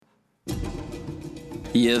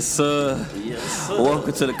Yes, sir.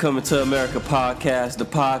 Welcome to the Coming to America podcast, the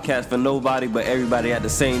podcast for nobody but everybody at the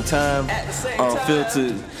same time.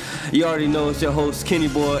 Unfiltered. You already know it's your host, Kenny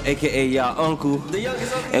Boy, aka y'all uncle.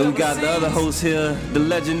 And we got the other host here, the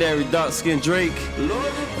legendary dark skinned Drake.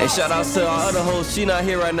 And shout outs to our other host. She not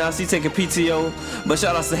here right now, she taking PTO. But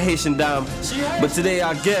shout outs to Haitian Dime. But today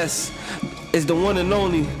our guest is the one and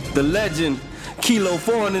only, the legend, Kilo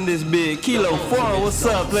Foreign in this big. Kilo Foreign, what's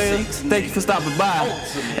up, players? Thank you for stopping by.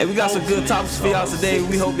 And we got some good topics for y'all today.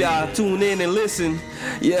 We hope y'all tune in and listen.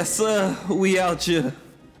 Yes, sir. We out here.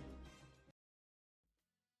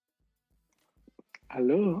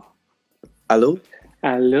 Allô? Allô?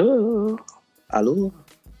 Allô? Allô?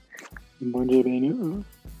 Bonjour, bienvenue.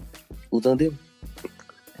 Entendeu?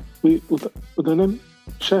 Oui, entendez?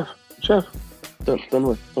 Chef. Tô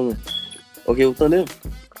no. Ok, entendeu?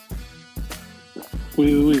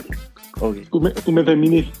 Oui. Ok. Vous m'avez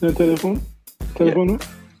mis le téléphone? Téléphone?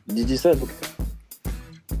 Did you say?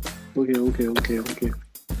 Ok.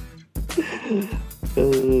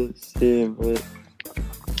 Shit, man.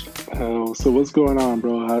 So what's going on,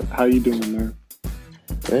 bro? How you doing, man?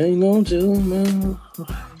 Man, you know, I'm chilling, man.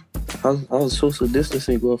 How's social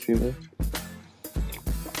distancing going for you, man?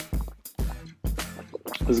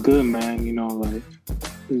 It's good, man. You know, like,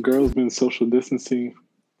 girls been social distancing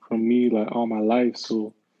from me, like, all my life,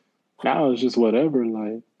 so now it's just whatever,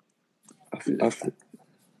 like, it's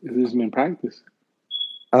just been practice.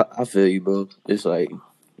 I feel you, bro. It's like,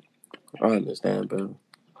 I understand, bro.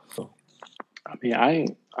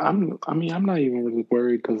 I'm not even really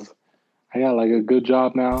worried because I got like a good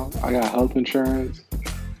job now. I got health insurance.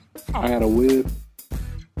 I got a whip.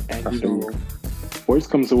 And you know, worst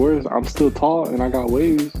comes to worst, I'm still tall and I got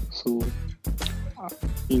waves. So,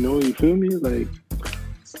 you feel me? Like,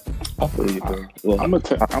 I feel you, bro. Well,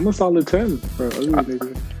 I'm a solid 10 for ugly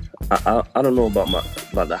nigga. I don't know about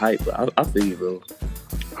the hype, but I feel you, bro.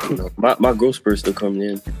 You know, my growth spurt's still coming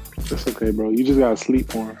in. That's okay, bro. You just gotta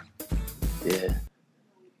sleep more. Yeah.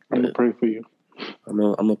 I'm gonna pray for you. I'm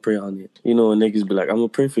gonna pray on it. You know, when niggas be like, I'm gonna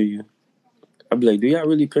pray for you. I be like, do y'all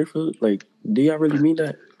really pray for it? Like, do y'all really mean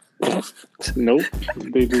that? Nope.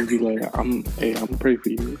 They just be like, I'm gonna pray for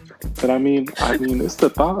you. But I mean, it's the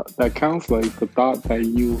thought that counts. Like the thought that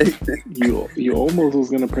you almost was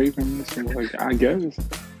gonna pray for me. So like, I guess.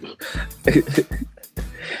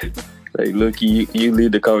 Like, look, you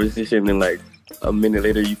leave the conversation and like a minute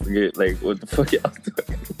later you forget like what the fuck y'all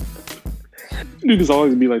doing. Niggas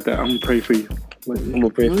always be like that. I'm gonna pray for you. Like, I'm gonna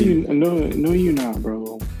pray for you. No, you not,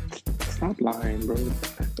 bro. Stop lying, bro.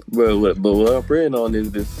 But what I'm praying on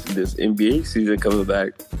is this NBA season coming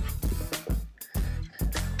back.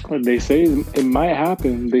 They say it might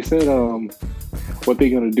happen. They said what they're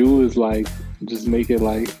gonna do is like just make it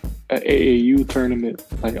like an AAU tournament.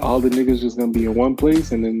 Like all the niggas just gonna be in one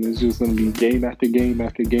place, and then it's just gonna be game after game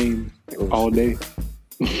after game all day.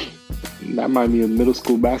 That might be a middle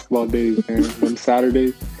school basketball days, man. Them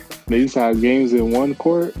Saturdays, they used to have games in one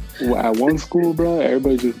court at one school, bro.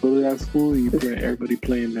 Everybody just go to that school. Everybody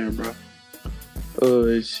playing there, bro.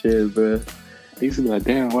 Oh shit, bro. I used to be like,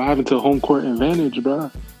 damn, what happened to home court advantage,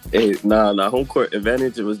 bro? Hey, nah. Home court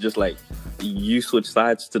advantage. It was just like you switch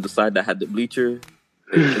sides to the side that had the bleacher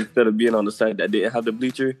instead of being on the side that didn't have the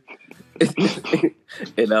bleacher.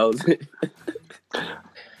 And that was it.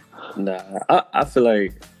 Nah, I feel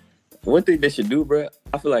like one thing they should do, bro.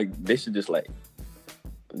 I feel like they should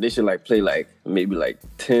play like maybe like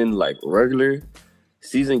 10 like regular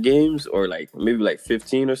season games or like maybe like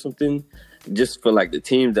 15 or something, just for like the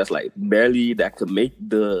teams that's like barely that could make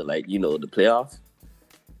the like the playoff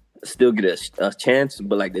still get a chance,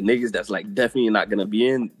 but like the niggas that's like definitely not gonna be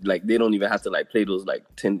in, like they don't even have to like play those like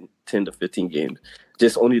 10 to 15 games.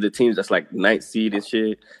 Just only the teams that's like ninth seed and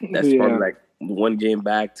shit that's probably like one game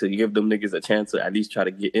back to give them niggas a chance to at least try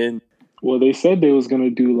to get in. Well, they said they was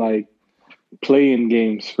gonna do like play-in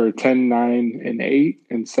games for 10, 9, and 8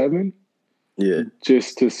 and 7. Yeah.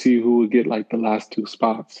 Just to see who would get like the last two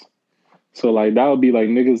spots. So like that would be like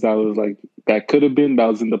niggas that was like that could have been that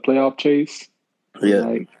was in the playoff chase.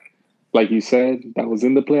 Yeah. Like you said, that was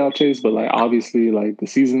in the playoff chase, but like obviously like the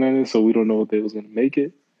season ended, so we don't know if they was gonna make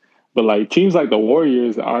it. But like teams like the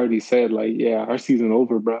Warriors already said like, yeah, our season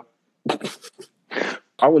over, bro.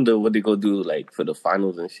 I wonder what they gonna do like for the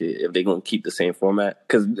finals and shit, if they gonna keep the same format.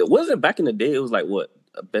 Because wasn't back in the day it was like what,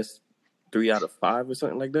 a best 3 out of 5 or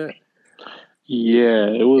something like that. Yeah,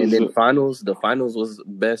 it was. And then the finals was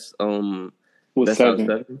best best 7. out of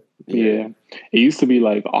 7. Yeah. It used to be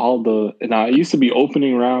like it used to be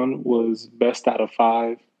opening round was best out of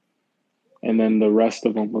 5, and then the rest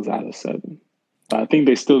of them was out of 7. But I think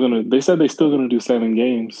they said they're still gonna do 7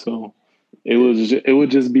 games, so It would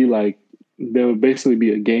just be like there would basically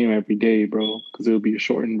be a game every day, bro, because it would be a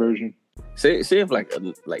shortened version. Say if like a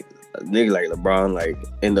nigga like LeBron like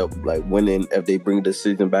end up like winning if they bring the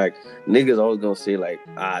season back, niggas always gonna say like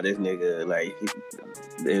this nigga like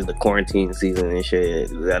there's the quarantine season and shit.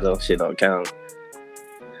 That shit don't count.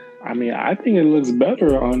 I mean, I think it looks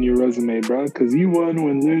better on your resume, bro, because you won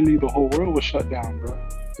when literally the whole world was shut down, bro.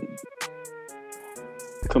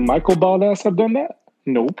 Could Michael Baldass have done that?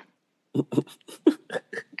 Nope.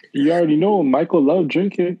 You already know Michael loved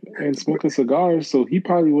drinking and smoking cigars, so he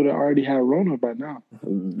probably would have already had Rona by now.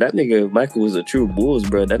 That nigga Michael was a true Bulls,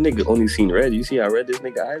 bro. That nigga only seen red. You see how red this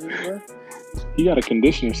nigga eyes is, bro? He got a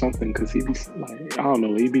condition or something because he be like, I don't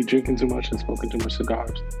know, he be drinking too much and smoking too much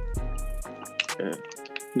cigars. Yeah.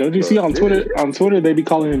 Don't you see on Twitter? On Twitter, they be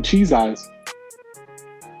calling him Cheese Eyes.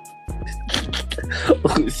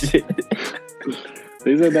 Oh shit!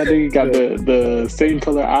 They said that nigga got the same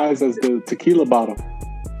color eyes as the tequila bottle.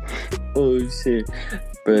 Oh shit!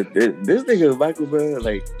 But this nigga Michael, bro,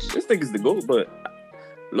 like this nigga's the GOAT. But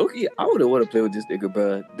Loki, I wouldn't want to play with this nigga,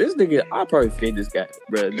 bro. This nigga, I probably fade this guy,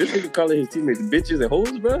 bro. This nigga calling his teammates bitches and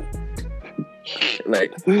hoes, bro.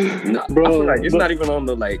 Like, bro, I feel like it's not even on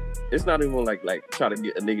the like. It's not even like try to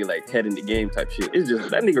get a nigga like head in the game type shit. It's just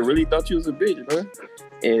that nigga really thought you was a bitch, bro.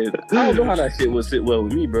 And I don't know how that shit would sit well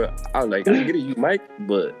with me, bro. I was like, I get it, you Mike,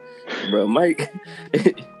 but bro, Mike,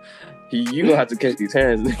 you gonna have to catch these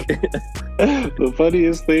hands, nigga. The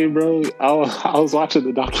funniest thing, bro, I was watching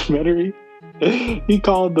the documentary. He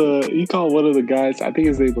called one of the guys. I think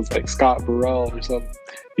his name was like Scott Burrell or something.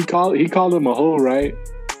 He called him a hoe, right?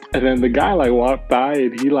 And then the guy like walked by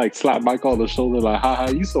and he like slapped Mike on the shoulder like,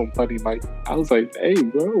 haha, you so funny, Mike. I was like, hey,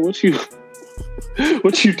 bro, what you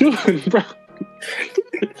doing, bro?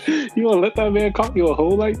 You gonna let that man call you a hoe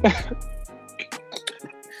like that?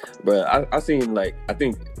 Bro, I seen like, I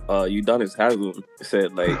think Udonis Haslam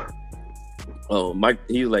said like, Mike,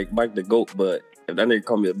 he's like Mike the GOAT, but if that nigga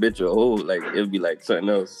call me a bitch or a hoe, like it'd be like something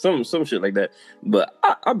else, some shit like that. But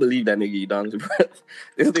I believe that nigga Udonis, bro.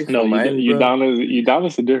 This nigga no,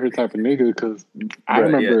 Udonis a different type of nigga because I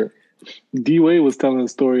remember D Wade was telling a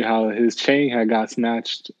story how his chain had got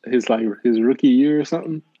snatched his rookie year or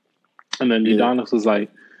something, and then Udonis was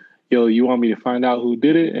like, "Yo, you want me to find out who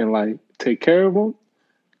did it and like take care of him?"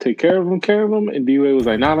 And D Wade was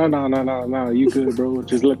like, "No, you good, bro?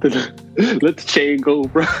 Just let the chain go,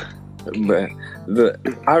 bro." But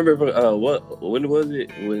I remember when was it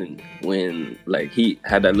when like he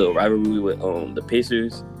had that little rivalry with the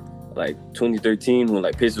Pacers, like 2013 when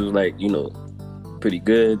like Pacers was like, you know, pretty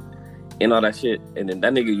good and all that shit, and then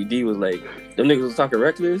that nigga UD was like, them niggas was talking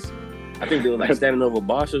reckless. I think they were like standing over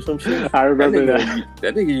Bosch or some shit. I remember that.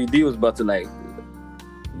 That nigga UD was about to like,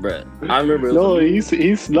 bruh. I remember. No, he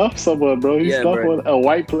snuffed someone, bro. He snuffed a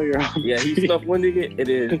white player. Yeah, he snuffed one nigga, and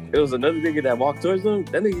then it was another nigga that walked towards him.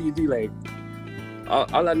 That nigga UD like,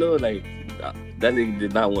 all I know is like, that nigga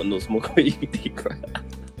did not want no smoke with UD, bro.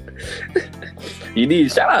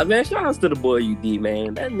 UD, shout out to the boy UD,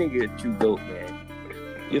 man. That nigga a true GOAT, man.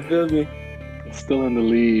 You feel me? Still in the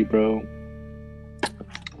lead, bro.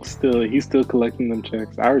 He's still collecting them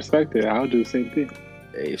checks. I respect it. I'll do the same thing.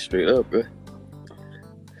 Hey, straight up, bro.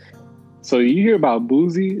 So you hear about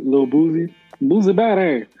Lil Boozy bad,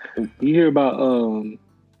 eh? You hear about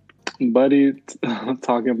Buddy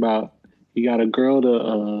talking about he got a girl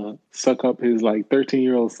to suck up his like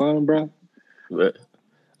 13-year-old son, bro. But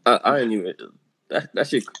I ain't even that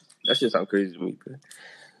shit sound crazy to me, bro.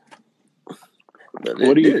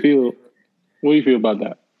 What do you feel? What do you feel about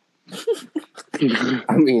that?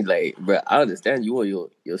 I mean, like, bro, I understand you want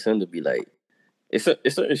your son to be like, it's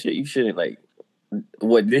certain shit you shouldn't like.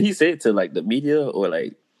 What did he say it to like the media or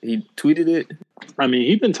like he tweeted it? I mean,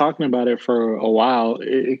 he's been talking about it for a while.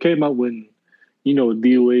 It came up when, you know,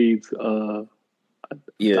 D Wade's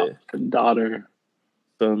daughter,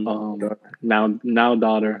 son, now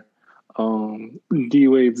daughter, D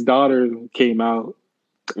Wade's daughter came out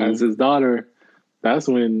as his daughter. That's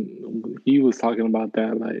when he was talking about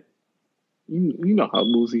that. Like, you know how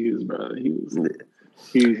Boozy is, bro.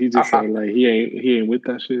 He just said like he ain't with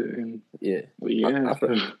that shit. And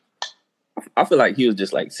I feel like he was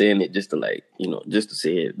just like saying it just to like, you know, just to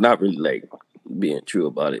say it, not really like being true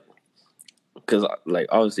about it. Because like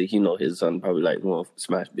obviously he know his son probably like want to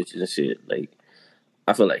smash bitches and shit. Like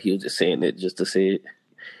I feel like he was just saying it just to say it.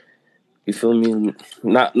 You feel me?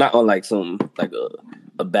 Not on like some like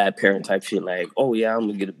a bad parent type shit. Like, oh yeah, I'm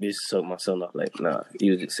gonna get a bitch to suck my son off. Like, nah,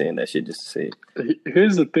 he was just saying that shit just to say it.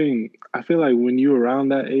 Here's the thing. I feel like when you're around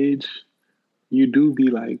that age, you do be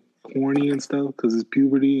like corny and stuff because it's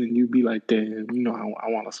puberty, and you be like, damn, you know, I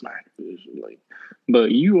want to smack this. Like,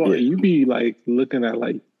 but you be like looking at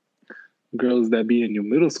like girls that be in your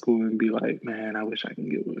middle school and be like, man, I wish I can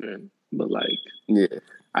get with her. But like, Yeah.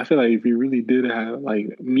 I feel like if you really did have,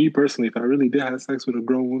 like, me personally, if I really did have sex with a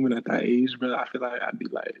grown woman at that age, bro, I feel like I'd be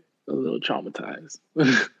like a little traumatized.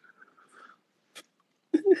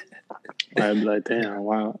 I'd be like, damn,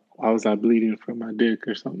 why was I bleeding from my dick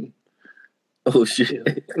or something? Oh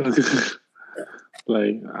shit.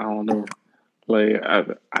 Like, I don't know. Like,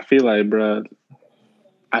 I feel like, bro,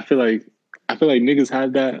 I feel like niggas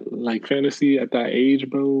had that like fantasy at that age,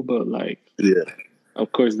 bro. But like, Yeah.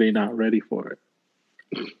 of course, they not ready for it.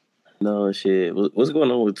 No shit. What's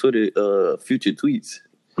going on with Twitter? Future tweets.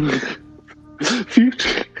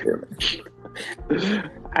 Future.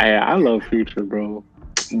 I love Future, bro.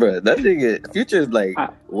 Bro, that nigga Future is like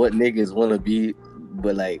what niggas want to be,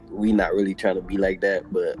 but like we not really trying to be like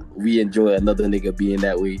that. But we enjoy another nigga being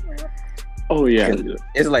that way. Oh yeah,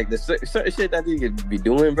 it's like the certain shit that nigga be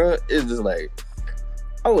doing, bro. It's just like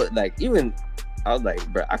I was like,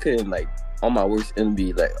 bro, I couldn't like on my worst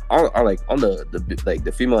enemy, like on like on the like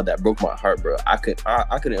the female that broke my heart, bro. I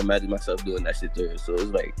couldn't imagine myself doing that shit to her. So it's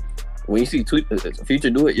like when you see Future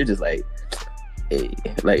do it, you're just like, hey,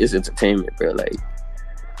 like it's entertainment, bro. Like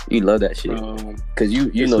you love that shit because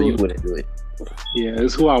you know you wouldn't do it. Yeah,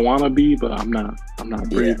 it's who I want to be, but I'm not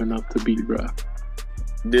brave enough to be, bro.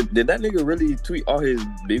 Did that nigga really tweet all his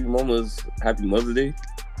baby mamas Happy Mother's Day?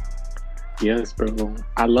 Yes, bro.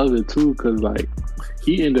 I love it too because like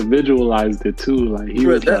he individualized it too. Like he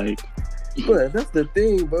was like, bro, that's the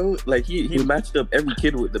thing, bro. Like he matched up every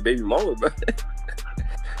kid with the baby mama, bro.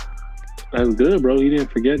 That's good, bro. He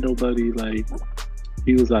didn't forget nobody. Like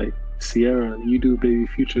he was like, Sierra, you do baby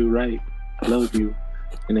Future right. I love you.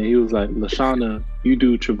 And then he was like, Lashana, you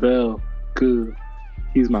do Travell good.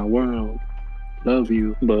 He's my world. Love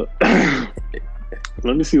you. But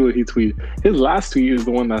let me see what he tweeted. His last tweet is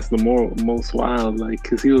the one that's the most wild. Like,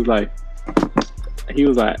 cause he was like,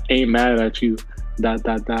 ain't mad at you. ...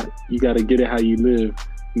 You gotta get it how you live.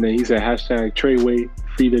 And then he said hashtag Treyway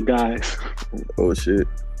free the guys. Oh shit.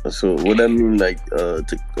 So what that mean? Like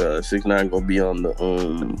 6ix9ine gonna be on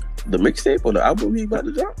the mixtape or the album he about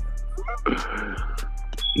to drop?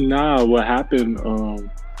 Nah, what happened? I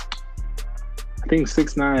think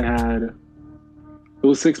 6ix9ine had. It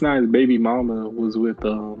was 6ix9ine's baby mama was with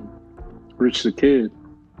Rich the Kid.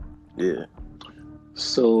 Yeah.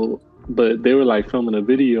 So, but they were like filming a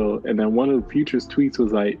video, and then one of Future's tweets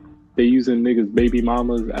was like, they using niggas' baby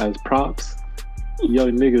mamas as props.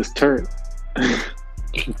 Young niggas turn.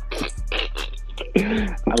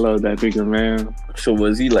 I love that nigga, man. So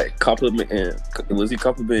was he like complimenting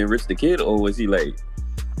Rich the Kid, or was he like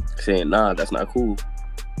saying, nah, that's not cool?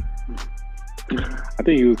 I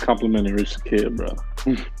think he was complimenting Rich the Kid, bro.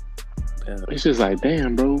 It's just like,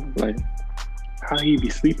 damn, bro. Like, how he be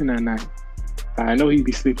sleeping at night? I know he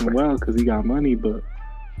be sleeping well because he got money, but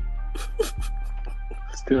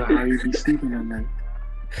still, how he be sleeping at night?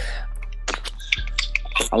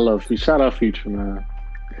 I love you. Shout out Future, man.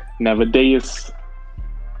 Navadeus.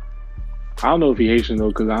 I don't know if he Haitian though,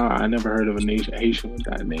 because I never heard of a Haitian with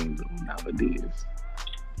that name, Navadeus.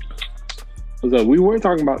 What's up? We were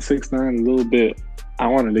talking about 6ix9ine a little bit. I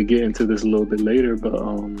wanted to get into this a little bit later, but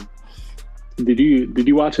did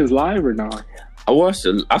you watch his live or not? I watched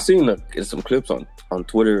it. I seen some clips on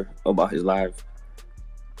Twitter about his live,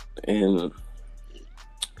 and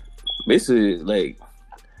basically, like,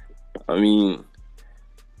 I mean,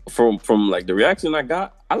 from like the reaction I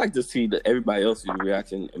got, I like to see everybody else's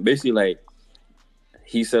reaction. And basically, like,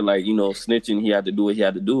 he said, like, you know, snitching, he had to do what he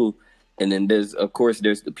had to do, and then there's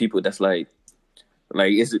the people that's like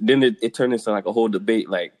it turned into like a whole debate,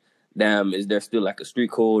 like, damn, is there still like a street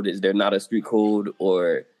code? Is there not a street code,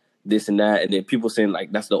 or this and that? And then people saying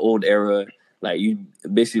like that's the old era. Like, you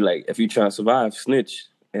basically, like, if you try to survive, snitch.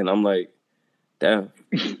 And I'm like, damn.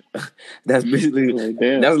 That's basically like,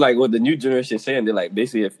 that's like what the new generation is saying. They're like,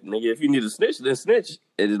 basically, if you need to snitch, then snitch.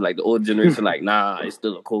 It is like the old generation, like, nah, it's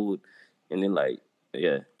still a code. And then like,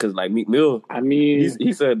 yeah, because like Meek Mill, I mean,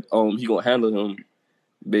 he said he gonna handle him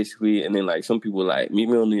basically. And then like some people like Meek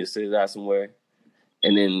Mill need to sit that somewhere.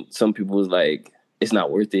 And then some people was like, it's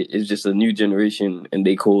not worth it. It's just a new generation and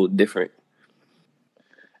they code different.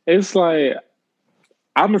 It's like,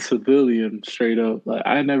 I'm a civilian straight up. Like,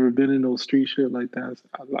 I never been in no street shit like that.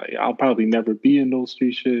 I'll probably never be in no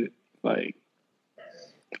street shit. Like,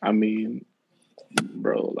 I mean,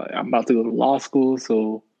 bro, like, I'm about to go to law school,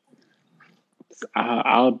 so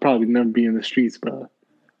I'll probably never be in the streets, bro.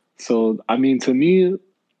 So, I mean, to me,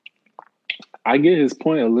 I get his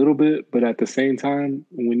point a little bit, but at the same time,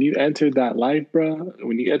 when you entered that life, bro,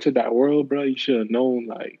 when you entered that world, bro, you should have known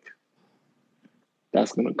like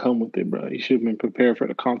that's gonna come with it, bro. You should have been prepared for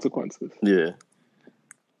the consequences. Yeah.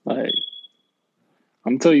 Like,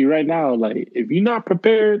 I'm telling you right now, like, if you're not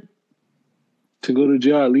prepared to go to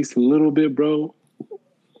jail at least a little bit, bro,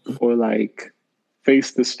 or like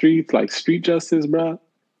face the streets, like street justice, bro,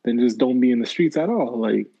 then just don't be in the streets at all.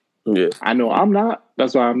 Like, Yeah. I know I'm not.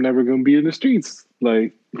 That's why I'm never gonna be in the streets.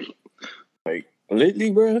 Like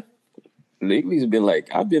lately, bro. Lately's been like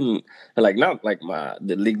I've been like not like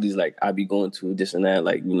the lately's like I be going to this and that,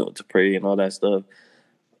 like, you know, to pray and all that stuff.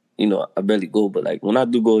 You know, I barely go, but like when I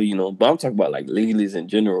do go, you know, but I'm talking about like lately's in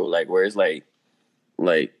general, like where it's like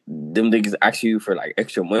them niggas ask you for like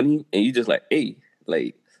extra money and you just like, hey,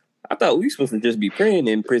 like I thought we supposed to just be praying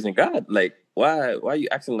and praising God. Like why are you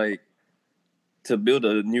acting like to build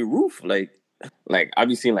a new roof? Like I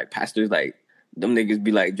be seeing like pastors like them niggas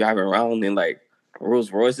be like driving around in like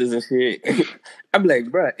Rolls Royces and shit. I'm like,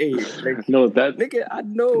 bruh, hey, like, no, that nigga, I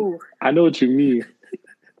know what you mean.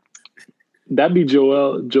 That be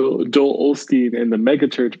Joel Osteen and the mega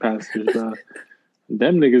church pastors, bro.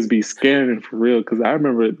 Them niggas be scaring for real. Cause I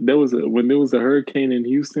remember when there was a hurricane in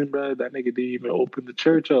Houston, bro. That nigga didn't even open the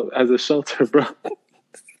church up as a shelter, bro.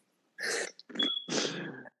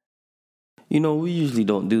 You know, we usually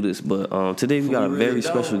don't do this, but today we got a very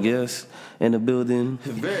special guest in the building,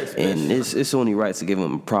 and it's only right to give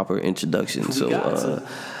him a proper introduction. So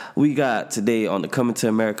we got today on the Coming to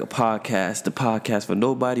America podcast, the podcast for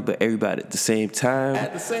nobody but everybody at the same time,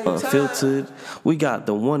 unfiltered. We got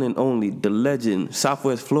the one and only, the legend,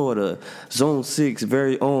 Southwest Florida, Zone 6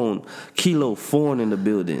 very own, Kilo Foreign in the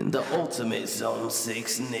building. The ultimate Zone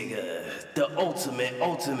 6 nigga. The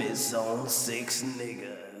ultimate Zone 6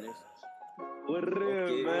 nigga. What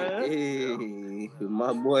real, man? Hey,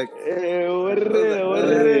 my boy. Hey, what real?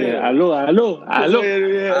 Aló.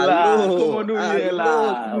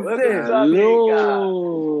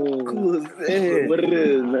 ¿Cómo no What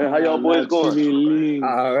real, man? How y'all boys going?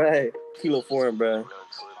 All right, Kilo Foreign, bro.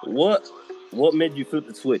 What made you flip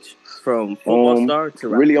the switch from football star to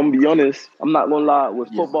rap? Really, I'm gonna be honest. I'm not gonna lie.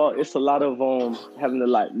 With football, it's a lot of having to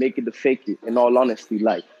like make it to fake it. In all honesty,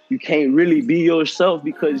 like you can't really be yourself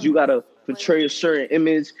because you gotta portray a certain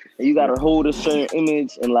image and you gotta hold a certain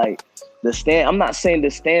image, and like I'm not saying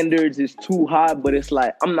the standards is too high, but it's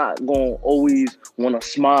like I'm not gonna always want to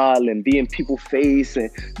smile and be in people's face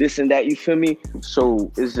and this and that. You feel me?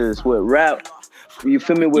 So it's just with rap. You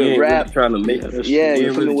feel me? With rap, really trying to make it.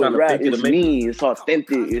 You feel me? With rap, it's me. It's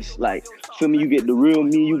authentic. It's like, feel me? You get the real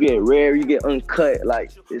me. You get rare. You get uncut.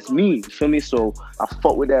 Like, it's me. You feel me? So I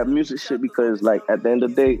fuck with that music shit because, like, at the end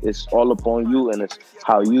of the day, it's all upon you, and it's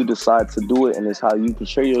how you decide to do it, and it's how you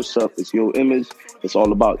portray yourself. It's your image. It's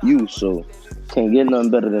all about you. So can't get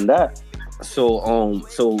nothing better than that. So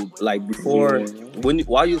like before,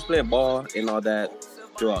 while you was playing ball and all that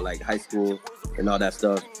throughout like high school and all that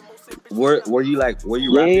stuff. Were you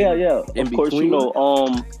rapping? Yeah. Of course, you know,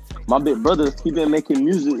 my big brother, he been making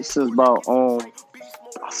music since about I'll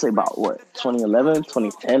say about 2011,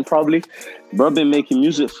 2010 probably. Bro been making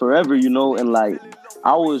music forever, you know, and like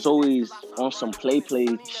I was always on some play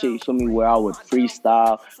shit for me where I would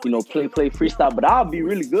freestyle, you know, play freestyle, but I'll be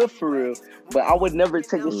really good for real. But I would never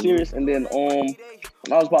take it serious. And then when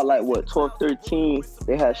I was about like 12, 13,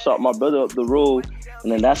 they had shot my brother up the road,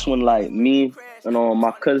 and then that's when like me and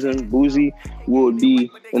my cousin Boozy would be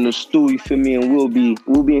in the studio, you feel me, and we'll be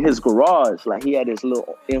in his garage. Like he had his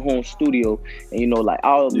little in-home studio, and you know, like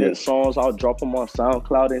I'll make songs, I'll drop them on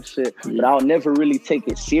SoundCloud and shit, but I'll never really take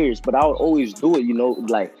it serious. But I would always do it, you know,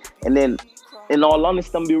 like, and then in all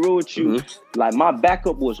honesty, I'm be real with you, like my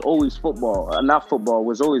backup was always football, not football,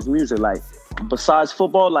 was always music. Like besides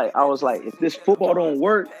football, like I was like, if this football don't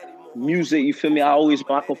work, music, you feel me? I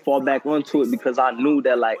could fall back onto it because I knew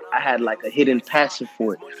that like I had like a hidden passion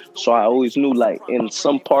for it. So I always knew like in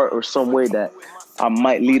some part or some way that I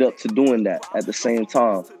might lead up to doing that at the same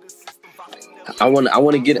time. I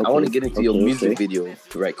want to get into your music video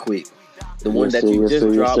right quick. The one that you just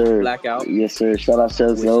dropped, Blackout. Yes, sir. Shout out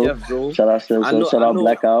Chef Zo. Shout out Chef Zo. Shout out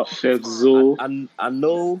Blackout. Chef Zo. I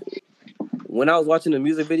know when I was watching the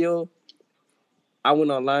music video, I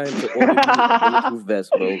went online to order bulletproof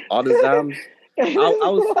vest, bro. All the time, I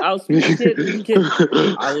was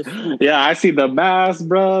yeah, I see the mask,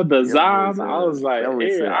 bro. The Zam. I was like,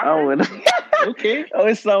 okay. I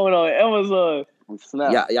was someone on Amazon.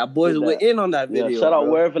 Snap. Yeah, boys were in on that video. Yeah, shout out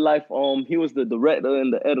Wherever Life. He was the director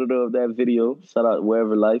and the editor of that video. Shout out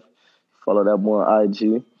Wherever Life. Follow that boy on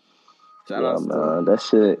IG. Shout out, man. That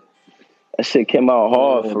shit. That shit came out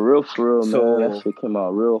hard, for real, man. That shit came out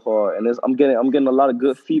real hard, and I'm getting a lot of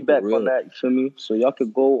good feedback on that. You feel me? So y'all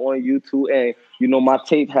could go on YouTube, and you know my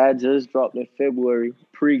tape had just dropped in February.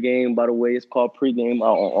 Pregame, by the way, it's called Pregame,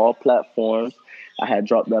 out on all platforms. I had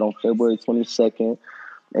dropped that on February 22nd,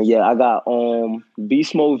 and yeah, I got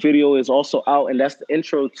Beast Mode video is also out, and that's the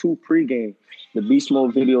intro to Pregame. The Beast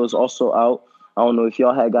Mode video is also out. I don't know if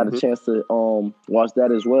y'all had got a chance to watch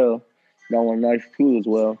that as well. That one nice too as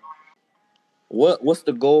well. What's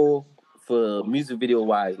the goal for music video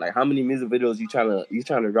wise? Like, how many music videos you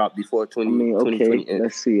trying to drop before 2020?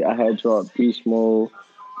 Let's see. I had dropped Beast Mode,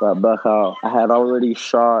 got back out. I had already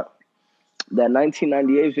shot that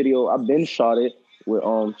 1998 video. I've been shot it with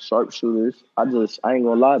Sharpshooters. I ain't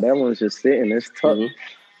gonna lie, that one's just sitting. It's tough.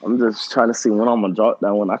 I'm just trying to see when I'm gonna drop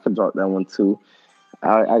that one. I could drop that one too.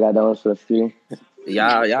 I got that one for the few.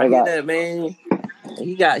 Y'all hear that, man?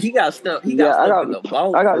 He got stuff. He got stuff in the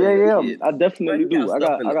vault. I definitely do. I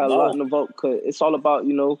got a lot in the vault, because it's all about,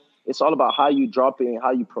 it's all about how you drop it and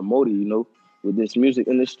how you promote it, with this music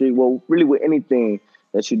industry. Well, really with anything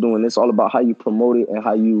that you're doing, it's all about how you promote it and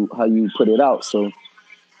how you put it out. So,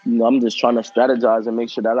 I'm just trying to strategize and make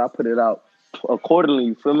sure that I put it out accordingly.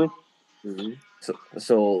 You feel me? Mm-hmm.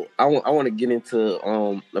 So I want to get into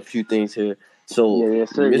a few things here. So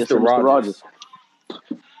yes, sir. Mr. Rogers.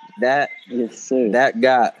 That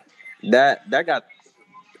got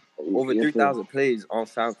over 3,000 plays on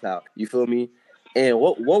SoundCloud. You feel me? And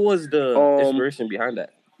what was the inspiration behind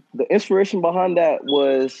that? The inspiration behind that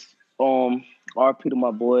was RP to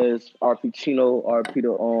my boys, RP Chino, RP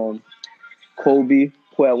to Kobe,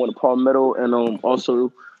 who had won the Palmetto, and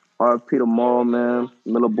also RP to Mom, man.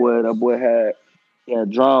 Little boy, that boy had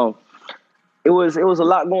drowned. It was a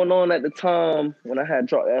lot going on at the time when I had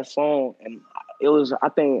dropped that song, and I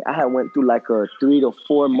think I had went through like a 3 to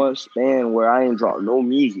 4 month span where I ain't dropped no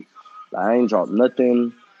music. Like, I ain't dropped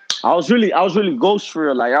nothing. I was really ghost for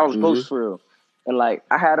real. Like, I was ghost for real. And like,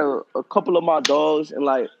 I had a couple of my dogs and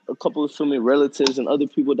like a couple of relatives and other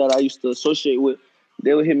people that I used to associate with.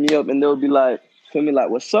 They would hit me up and they would be like, feel me, like,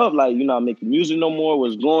 what's up? Like, you're not making music no more.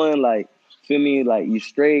 What's going? Like, feel me? Like, you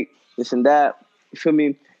straight, this and that. You feel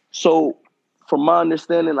me? So, from my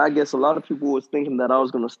understanding, I guess a lot of people was thinking that I was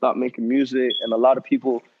going to stop making music. And a lot of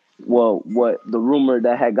people, well, what the rumor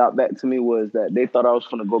that had got back to me was that they thought I was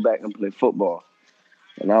going to go back and play football.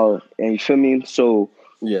 And you feel me? So,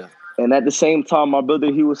 yeah. And at the same time, my brother,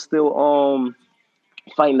 he was still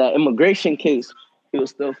fighting that immigration case. And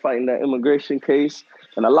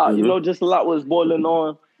a lot, just a lot was boiling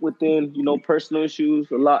on within, personal issues,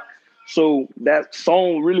 a lot. So that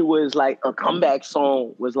song really was like a comeback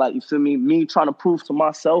song, was like, you feel me? Me trying to prove to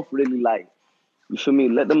myself, really, like, you feel me?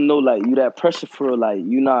 Let them know, like, you that pressure for, like,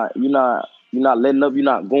 you're not letting up, you're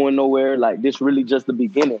not going nowhere. Like, this really just the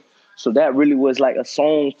beginning. So that really was like a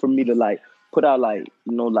song for me to like put out, like,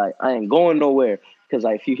 like, I ain't going nowhere. Cause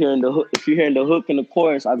like, if you hearing the hook in the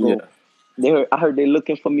chorus, I go, I heard they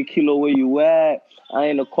looking for me, Kilo, where you at? I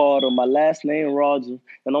ain't a Carter, my last name Roger.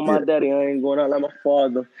 And on my daddy, I ain't going out like my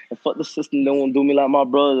father. And fuck the system, they won't do me like my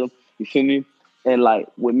brother. You feel me? And like,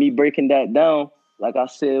 with me breaking that down, like I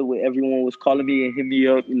said, where everyone was calling me and hit me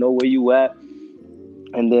up, where you at?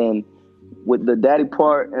 And then with the daddy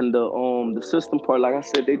part and the system part, like I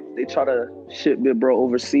said, they try to ship Big Bro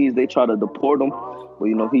overseas. They try to deport him.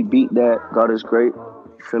 But, he beat that. God is great.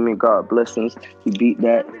 You feel me? God blessings. He beat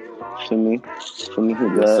that. You feel me? He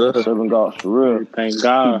got serving God for real. Thank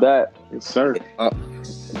God. He back. Yes, sir.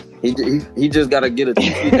 He just gotta get a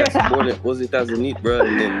TP that's more than was it as a neat, bro,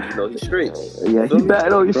 and then he's straight. Yeah, he back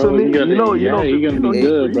though. You feel me? He gonna be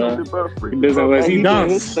good, bro. He doesn't unless he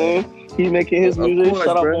dance. He making his music.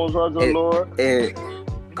 Shout out Bones Roger Lord. And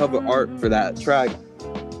cover art for that track.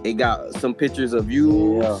 It got some pictures of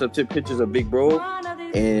you, some pictures of Big Bro,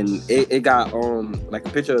 and it got like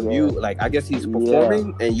a picture of you. Like, I guess he's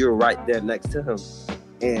performing, and you're right there next to him.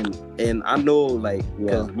 And I know, like,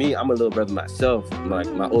 because me, I'm a little brother myself. Like,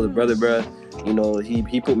 my older brother, bro,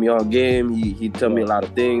 he put me on game. He tell me a lot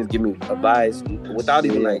of things, give me advice without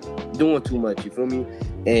even like doing too much. You feel me?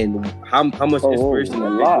 And how much inspiration?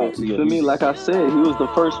 A lot. You feel me? Like I said, he was the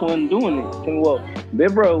first one doing it. And well,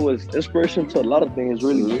 Big Bro was inspiration to a lot of things.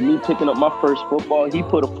 Really, me picking up my first football. He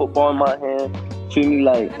put a football in my hand. Feel me?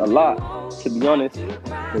 Like, a lot, to be honest.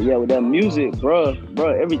 But yeah, with that music, bro,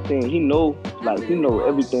 everything he know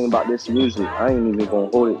everything about this music. I ain't even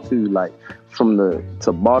gonna hold it too. Like, from the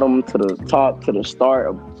bottom to the top to the start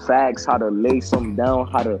of facts, how to lay something down,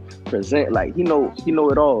 how to present. Like, he know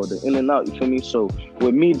it all, the in and out. You feel me? So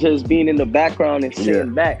with me just being in the background and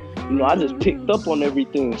sitting back, I just picked up on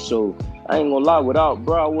everything. So I ain't gonna lie, without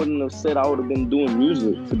bro, I wouldn't have said I would have been doing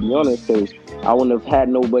music, to be honest, because I wouldn't have had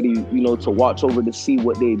nobody, you know, to watch over to see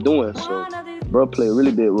what they doing. So, bro played a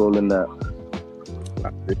really big role in that.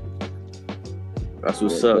 That's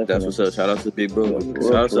what's up. Definitely. That's what's up. Shout out to Big Bro.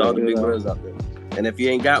 Shout out to all the big brothers out there. And if you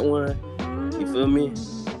ain't got one, you feel me?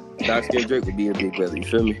 Dark Skin Drake would be a big brother. You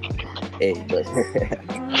feel me? Hey, but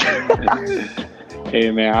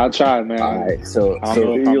hey man, I'll try, man. All right, so I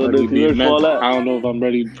don't know if I'm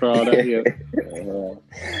ready for all that yet.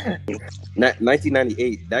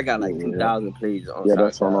 1998, that got like 2,000 plays on. Yeah,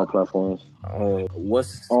 that's on all platforms.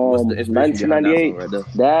 What's the inspiration 1998? Right there?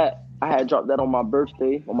 That I had dropped that on my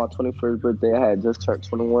birthday, on my 21st birthday. I had just turned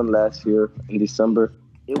 21 last year in December.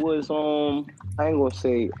 It was I'm not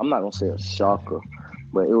gonna say a shocker,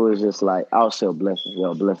 but it was just like, I'll say a blessing,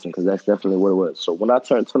 because that's definitely what it was. So when I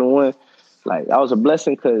turned 21, like, that was a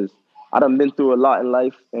blessing because I done been through a lot in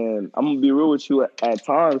life, and I'm gonna be real with you. At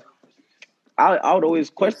times, I would always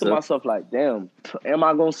question myself, like, damn, am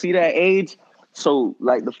I gonna see that age? So,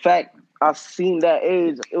 like, the fact I seen that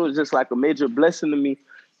age, it was just like a major blessing to me,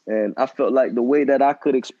 and I felt like the way that I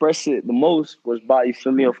could express it the most was by, you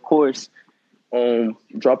feel me, of course,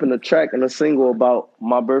 dropping a track and a single about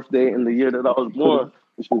my birthday and the year that I was born,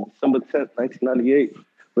 which was December 10th, 1998.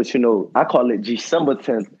 But, you know, I call it December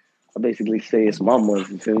 10th. I basically say it's my month,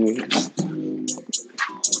 you feel me?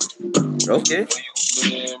 Okay.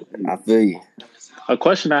 I feel you. A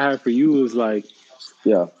question I have for you is like,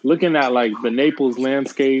 looking at like the Naples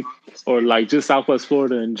landscape or like just Southwest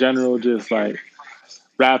Florida in general, just like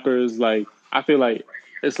rappers, like I feel like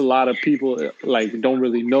it's a lot of people like don't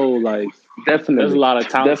really know, like definitely there's a lot of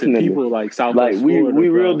talented people like Southwest Florida. We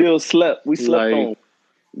real deal slept. We slept on.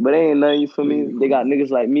 But ain't nothing, you feel me? They got niggas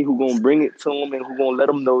like me who gonna bring it to them and who gonna let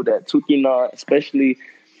them know that Tukina, especially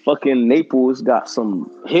fucking Naples, got some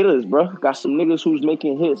hitters, bro. Got some niggas who's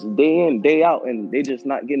making hits day in, day out, and they just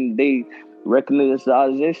not getting their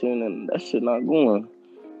recognition, and that shit not going.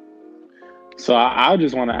 So I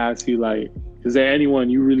just want to ask you, like, is there anyone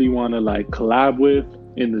you really want to like collab with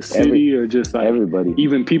in the city, or just like everybody,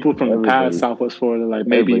 even people from the past Southwest Florida, like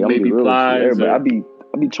maybe Plies?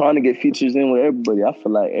 I be trying to get features in with everybody. I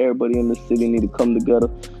feel like everybody in the city need to come together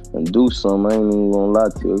and do something. I ain't even gonna lie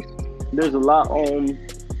to you. There's a lot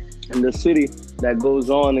in the city that goes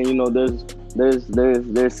on, and you know,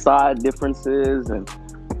 there's side differences, and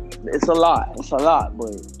it's a lot.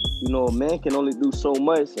 But you know, a man can only do so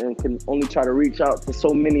much and can only try to reach out to so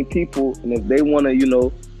many people. And if they want to, you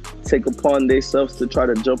know, take upon themselves to try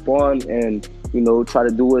to jump on and, you know, try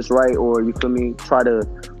to do what's right, or you feel me, try to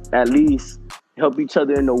at least help each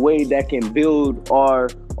other in a way that can build our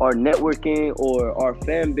networking or our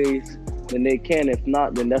fan base, then they can. If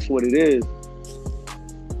not, then that's what it is.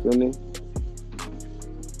 Feel me?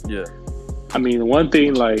 Yeah. I mean, one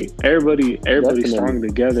thing, like, everybody's strong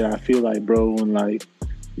together. I feel like, bro, and like,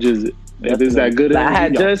 just if it's that good, like, I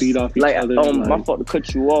had just feed off each other. My fault to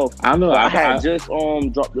cut you off. I know. I had just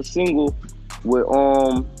dropped a single with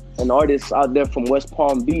an artist out there from West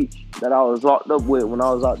Palm Beach that I was locked up with when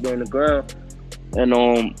I was out there in the ground, and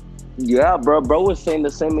yeah, bro was saying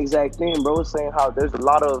the same exact thing. Bro was saying how there's a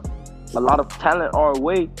lot of talent our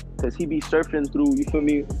way, because he be surfing through, you feel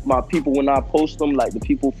me, my people when I post them, like the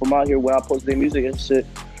people from out here when I post their music and shit.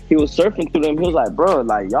 He was surfing through them. He was like, bro,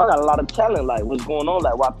 like, y'all got a lot of talent. Like, what's going on?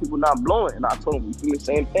 Like, why people not blowing? And I told him, you feel me,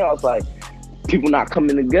 same thing. I was like, people not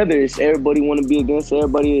coming together. It's everybody want to be against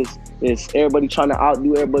everybody. It's everybody trying to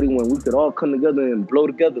outdo everybody when we could all come together and blow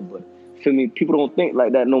together. But, feel me, people don't think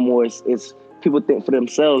like that no more. It's people think for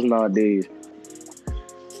themselves nowadays.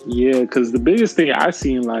 Yeah, because the biggest thing I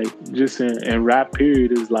seen, like, just in rap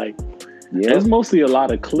period is, like, there's mostly a lot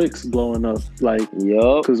of cliques blowing up, like,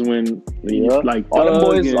 because when like all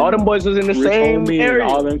them boys was in the same area, and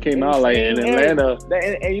all them came out like in Atlanta,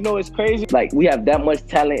 and you know it's crazy. Like, we have that much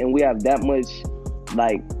talent, and we have that much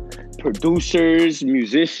like producers,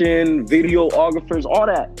 musicians, videographers, all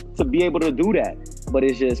that to be able to do that. But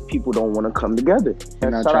it's just people don't want to come together.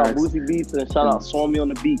 And shout out Boozy Beats and shout out Swami on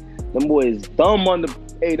the beat. Them boys dumb on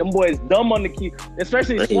the key,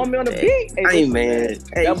 especially Swami on the beat. Hey, man.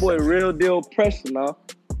 That boy real deal pressure now.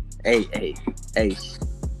 Hey.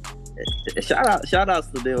 Shout outs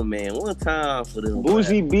to them, man. One time for them.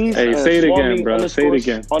 Boozy Beats. Hey, say it again, bro. Say it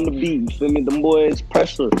again. On the beat, you feel me? Them boys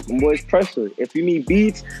pressure. If you need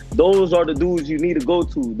beats, those are the dudes you need to go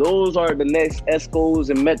to. Those are the next Escos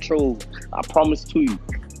and Metros. I promise to you.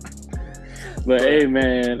 But hey,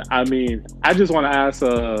 man, I mean, I just want to ask.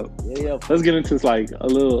 Let's get into like a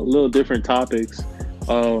little different topics.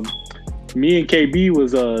 Me and KB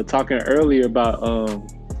was talking earlier about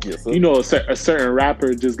you know, a certain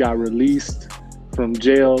rapper just got released from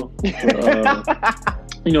jail.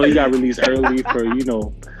 You know, he got released early for, you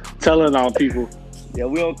know, telling on people. Yeah,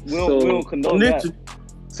 we don't condone that.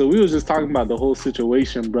 So we was just talking about the whole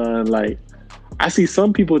situation, bro. And like, I see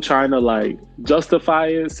some people trying to like justify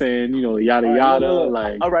it, saying, you know, yada yada.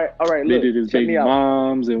 Like, all right. They did his baby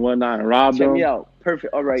moms and whatnot and robbed them. Check me out.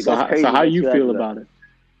 Perfect. All right. So how you feel about it?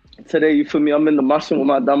 Today, you feel me? I'm in the machine with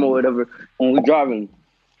my dama or whatever, and we driving.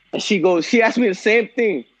 And she asked me the same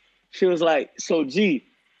thing. She was like, so G,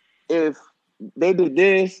 if they do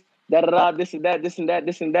this, this and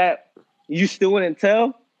that, you still wouldn't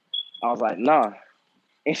tell? I was like, nah.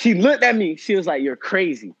 And she looked at me. She was like, you're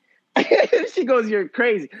crazy. She goes, you're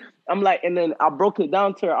crazy. I'm like, and then I broke it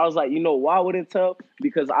down to her. I was like, you know why I wouldn't tell?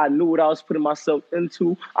 Because I knew what I was putting myself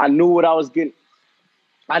into. I knew what I was getting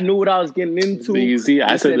into. Easy.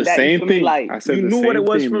 I said the same thing. Like, you knew what it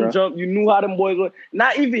was from jump. You knew how them boys were.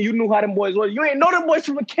 Not even you knew how them boys were. You ain't know them boys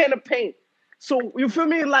from a can of paint. So you feel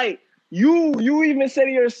me? Like you even said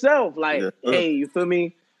to yourself, like, hey, you feel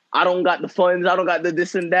me? I don't got the funds. I don't got the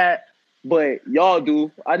this and that. But y'all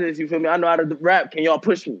do. You feel me? I know how to rap. Can y'all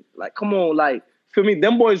push me? Like, come on, like, feel me?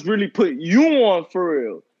 Them boys really put you on for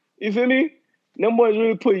real. You feel me? Them boys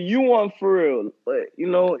really put you on for real. But, you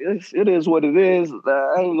know, it is what it is.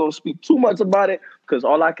 I ain't going to speak too much about it because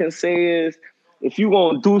all I can say is if you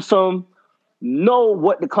going to do something, know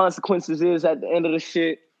what the consequences is at the end of the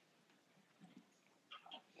shit.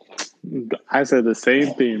 I said the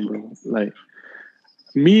same thing, bro. Like,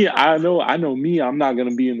 me, I know me, I'm not going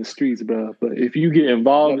to be in the streets, bro. But if you get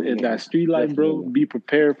involved in that street life, bro, be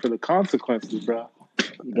prepared for the consequences, bro.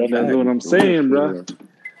 That's what I'm saying, bro.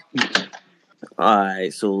 All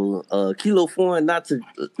right, so Kilo Foreign, not to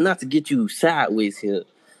get you sideways here,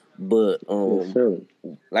 but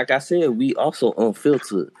like I said, we also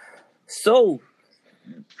unfiltered. So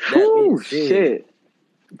shit,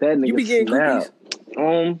 that nigga you be getting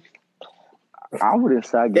groupies? I wouldn't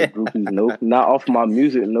say I get groupies, no. Not off my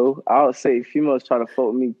music, no. I would say females try to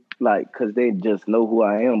fuck me, like, because they just know who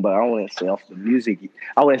I am, but I wouldn't say off the music.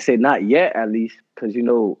 I wouldn't say not yet, at least, because, you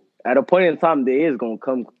know, at a point in time, there is going to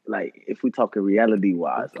come, like, if we talking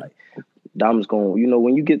reality-wise, like, Dom's going, you know,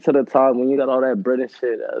 when you get to the top, when you got all that bread and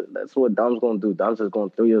shit, that's what Dom's going to do. Dom's just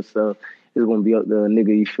going to throw yourself. It's going to be up the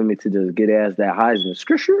nigga, you feel me, to just get ass that Heisman.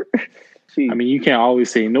 Scripture. I mean, you can't always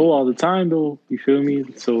say no all the time, though. You feel me?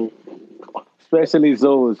 So... Especially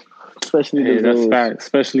Zoes. That's fact.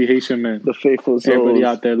 Especially Haitian men. The faithful Zoes. Everybody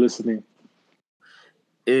out there listening.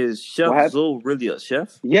 Is Chef Zoe really a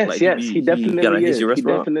chef? Yes, like, he definitely is. He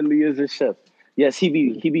definitely is a chef. Yes, he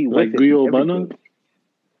be like griot bana?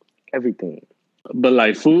 Everything. But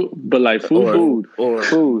like food. Food.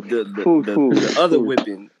 Food. The other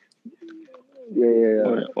whipping.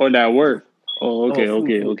 Yeah. Or that work. Oh, okay. Off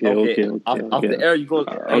the air, you going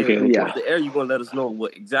off the air, you gonna let us know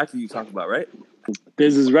what exactly you talking about, right?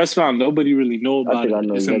 There's this restaurant nobody really know about it.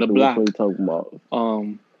 It's exactly in the block. What you talking about?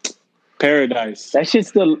 Paradise. That shit's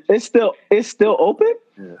still open?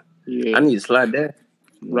 Yeah. I need to slide that.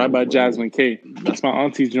 Right by Jasmine K. That's my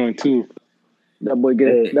auntie's joint too. That boy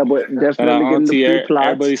definitely getting the free plots.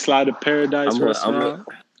 Everybody slide to Paradise restaurant.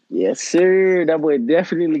 Yes, sir. That boy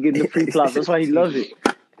definitely getting the free plots. That's why he loves it.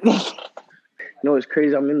 You know, it's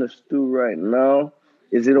crazy. I'm in the stew right now.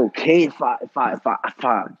 Is it okay if I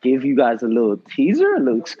give you guys a little teaser, a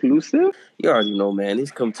little exclusive? You already know, man. It's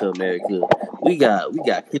Come to America. We got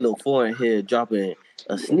Kilo Foreign here dropping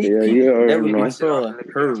a sneak peek. Everybody saw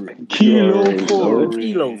heard. Kilo Foreign.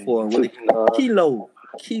 Kilo Foreign.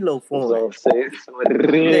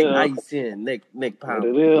 Neck ice in, neck pound.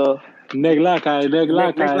 Neck lakai.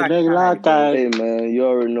 Hey man, you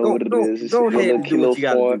already know what it is. It's another Kilo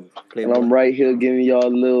Foreign, and I'm right here giving y'all a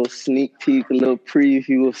little sneak peek, a little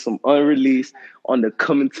preview of some unreleased on the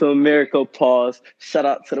Coming to America pause. Shout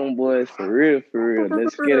out to them boys for real.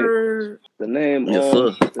 Let's get it. The name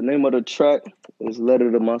of the track is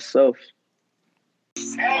Letter to Myself.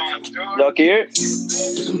 Y'all can hear it?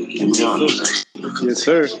 Yes,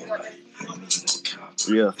 sir.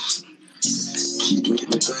 Yeah.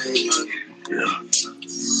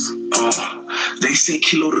 They say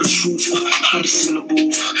Kilo to the truth, hottest in the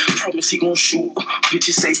booth. Promise he gon' shoot.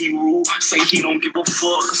 Bitches say he rude, say he don't give a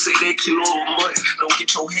fuck. Say that Kilo a month, don't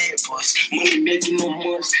get your head bust. Money making no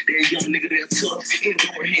months, that young nigga that tough.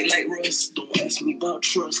 Indoor head like Russ. Don't ask me about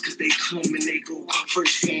trust, cause they come and they go.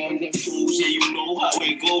 First fam, then fools, yeah you know how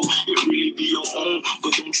it go. It really be your own,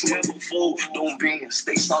 but don't you ever fold. Don't bend,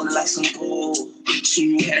 stay solid like some gold. So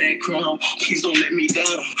you had that crown, please don't let me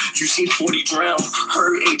down. You seen 40 drown,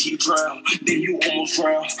 heard AT drown. Then you almost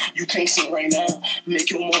drown. You can't sing right now, make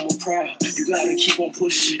your mama proud. You gotta keep on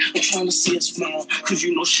pushing. I'm trying to see her smile, cause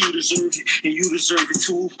you know she deserve it, and you deserve it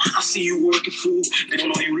too. I see you working, fool. They don't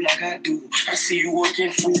know you like I do. I see you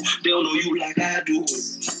working, fool. They don't know you like I do.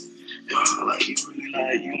 Like you really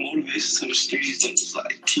like you motivated to the streets and just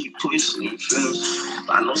like keep pushing, you feel me?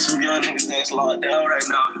 I know some young niggas that's locked down right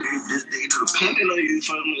now. They depending on you,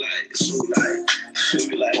 feel me? Like so, like feel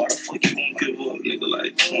me? Like why the fuck you gonna give up, nigga?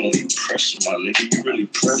 Like come on, you pressure, my nigga. You really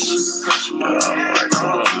pressure, like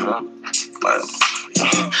come on, man. Like.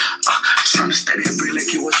 Trying to steady and breathe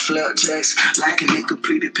like it was flapjacks. Like an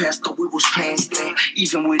incomplete past, though we was past that.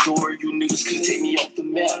 Even with Dora, you niggas couldn't take me off the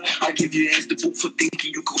map. I give your ass the boot for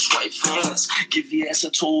thinking you go swipe fast. Give your ass a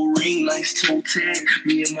toe ring, nice toe tag.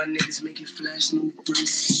 Me and my niggas make it flash, no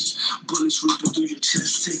bricks. Bullets ripping through your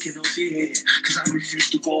chest, taking off your head. Cause I refuse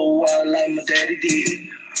to go wild like my daddy did.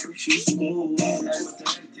 I refuse to go wild like my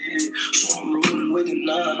daddy did. So I'm rolling with a 9,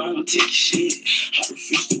 I'ma take your shit. I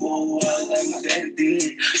refuse to go wild like my daddy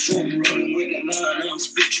did. So I'm rolling with a 9, I'ma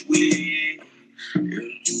split your wig. I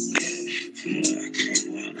can't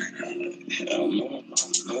win like that. Hell no,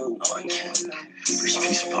 I can't.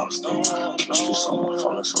 Peace, pop star. Let's do something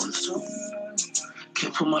fun, let's do this too.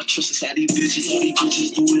 Can't put my trust inside these bitches. All these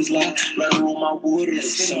bitches do is lie. Let her roll my water.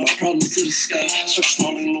 Send my problems to the sky. So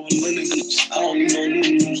small and low and limitless. I don't need no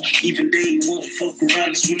news. Even they won't fuck around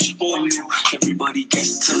and switch up on you. Everybody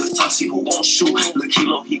gets to the top, see who gon' shoot. Look,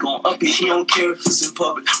 Kilo, he gon' up it. He don't care if it's in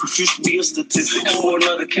public. Refuse to be a statistic or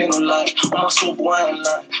another candlelight. On my soul, boy, I ain't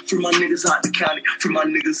lying. Free my niggas out the county. Free my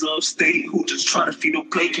niggas upstate who just try to feed a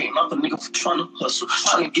plate. Can't knock a nigga for trying to hustle.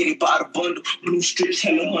 Trying to get it by the bundle. Blue strips,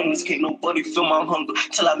 hella hundreds. Can't nobody feel my hunger.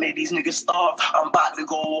 Till I made these niggas starve. I'm about to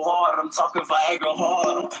go hard. I'm talking Viagra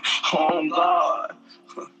hard. Oh God.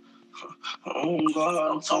 Oh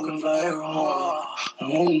God. I'm talking Viagra hard.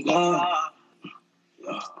 Oh God.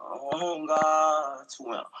 Oh God.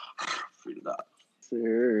 Well, free to God.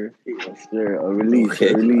 Sir. Yes, sir. A release.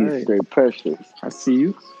 A release. Right. Straight precious. I see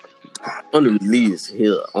you. On the release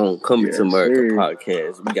here on Coming to America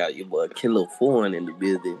podcast, we got your boy Kilo Foreign in the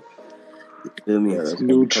building. You feel me? Yeah,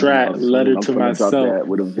 new track, Letter to Myself.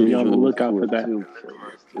 Be on the lookout for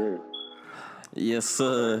that. Yes,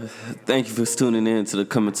 sir. Thank you for tuning in to the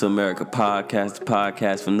Coming to America podcast, the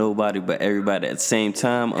podcast for nobody but everybody at the same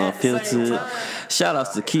time, unfiltered. Shout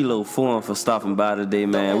outs to Kilo Foreign for stopping by today,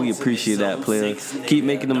 man. We appreciate that, player. Keep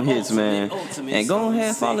making them hits, man. And go ahead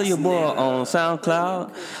and follow your boy on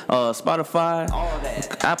SoundCloud, Spotify,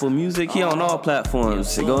 Apple Music. He on all platforms.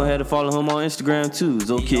 So go ahead and follow him on Instagram too.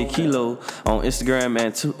 Zokid Kilo on Instagram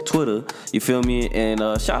and Twitter. You feel me? And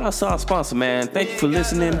shout out to our sponsor, man. Thank you for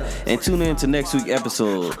listening and tune in to next week's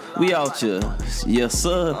episode. We out here. Yes,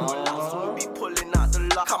 sir.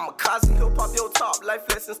 Kamikaze, he'll pop your top. Life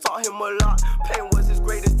lessons taught him a lot. Pain was his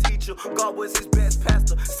greatest teacher. God was his best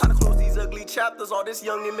pastor. It's time to close these ugly chapters. All this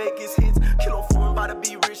young and make his hits. Kilo Foreign about to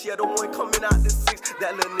be rich. Yeah, the one coming out the 6.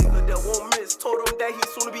 That little nigga that won't miss. Told him that he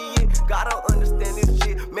soon to be it. Gotta understand this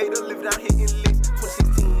shit. Made a living out hitting licks.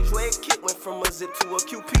 2016, Dre Kid went from a zip to a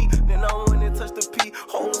QP. Then I went and touched the P.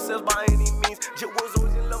 Whole cells by any means. Jit was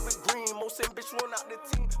always in love with green. Most ambitious one out the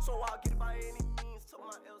team. So I'll get it by any means. Took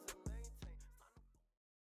my L's and